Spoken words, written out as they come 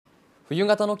冬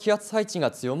型の気圧配置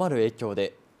が強まる影響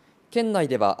で、県内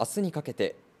では明日にかけ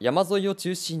て山沿いを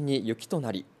中心に雪と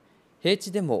なり、平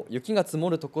地でも雪が積も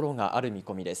るところがある見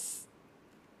込みです。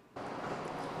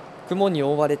雲に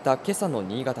覆われた今朝の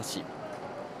新潟市。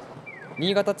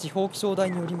新潟地方気象台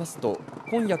によりますと、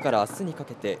今夜から明日にか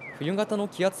けて冬型の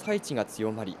気圧配置が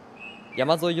強まり、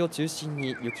山沿いを中心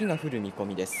に雪が降る見込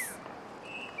みです。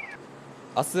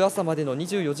明日朝までの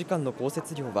24時間の降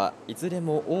雪量はいずれ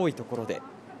も多いところで、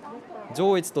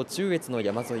上越と中越の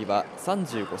山沿いは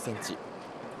35センチ、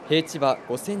平地は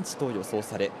5センチと予想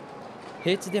され、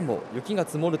平地でも雪が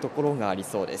積もるところがあり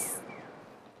そうです。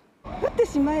降って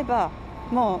しまえば、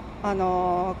もう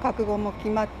覚悟も決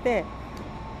まって、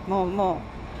も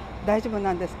う大丈夫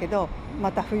なんですけど、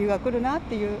また冬が来るなっ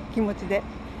ていう気持ちで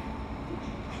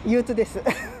憂鬱です。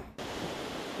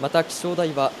また気象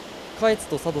台は、下越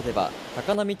と佐渡では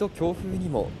高波と強風に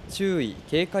も注意・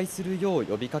警戒するよう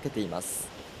呼びかけていま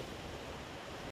す。